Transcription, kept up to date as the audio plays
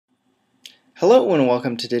Hello and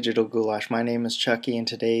welcome to Digital Goulash. My name is Chucky and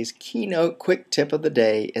today's Keynote Quick Tip of the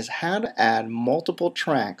day is how to add multiple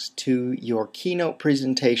tracks to your Keynote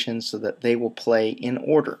presentation so that they will play in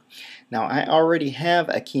order. Now I already have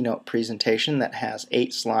a Keynote presentation that has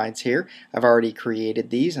 8 slides here. I've already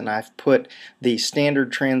created these and I've put the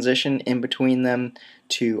standard transition in between them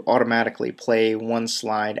to automatically play one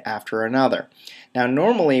slide after another. Now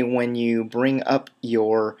normally when you bring up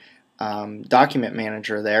your document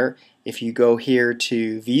manager there, if you go here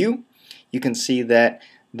to view, you can see that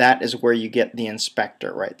that is where you get the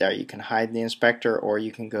inspector right there. You can hide the inspector or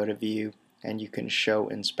you can go to view and you can show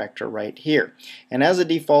inspector right here. And as a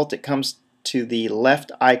default it comes to the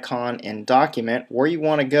left icon in document. Where you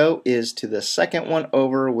want to go is to the second one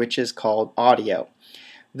over, which is called audio.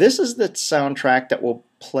 This is the soundtrack that will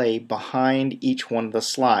play behind each one of the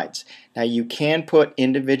slides. Now you can put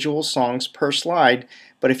individual songs per slide,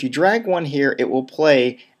 but if you drag one here it will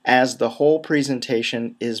play as the whole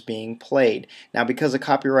presentation is being played. Now because of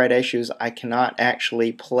copyright issues I cannot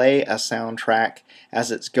actually play a soundtrack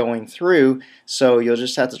as it's going through, so you'll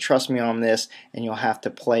just have to trust me on this and you'll have to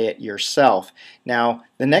play it yourself. Now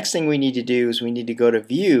the next thing we need to do is we need to go to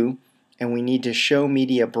view and we need to show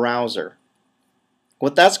media browser.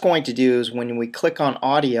 What that's going to do is when we click on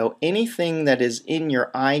audio, anything that is in your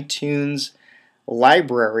iTunes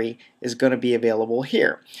library is going to be available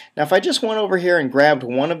here. Now if I just went over here and grabbed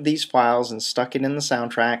one of these files and stuck it in the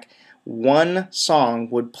soundtrack, one song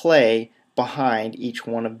would play behind each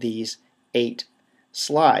one of these 8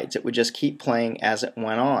 slides. It would just keep playing as it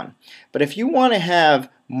went on. But if you want to have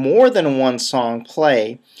more than one song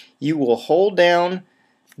play, you will hold down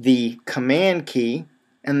the command key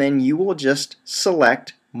and then you will just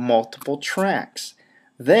select multiple tracks.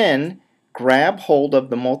 Then grab hold of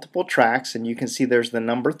the multiple tracks and you can see there's the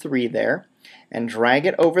number 3 there and drag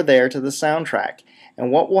it over there to the soundtrack.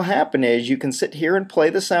 And what will happen is you can sit here and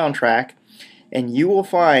play the soundtrack and you will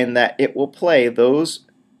find that it will play those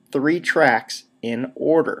 3 tracks in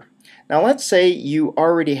order. Now let's say you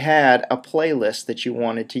already had a playlist that you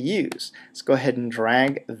wanted to use. Let's go ahead and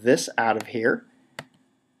drag this out of here.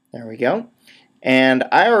 There we go. And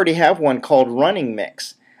I already have one called Running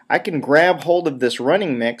Mix. I can grab hold of this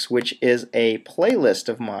Running Mix, which is a playlist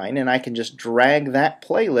of mine, and I can just drag that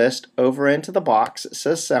playlist over into the box that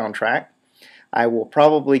says soundtrack. I will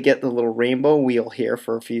probably get the little rainbow wheel here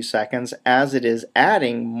for a few seconds as it is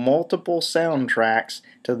adding multiple soundtracks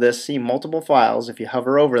to this. See, multiple files. If you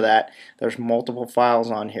hover over that, there's multiple files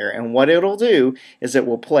on here, and what it'll do is it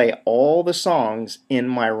will play all the songs in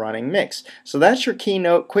my Running Mix. So that's your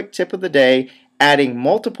Keynote Quick Tip of the day, adding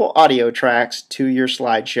multiple audio tracks to your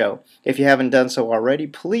slideshow. If you haven't done so already,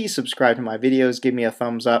 please subscribe to my videos, give me a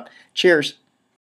thumbs up. Cheers!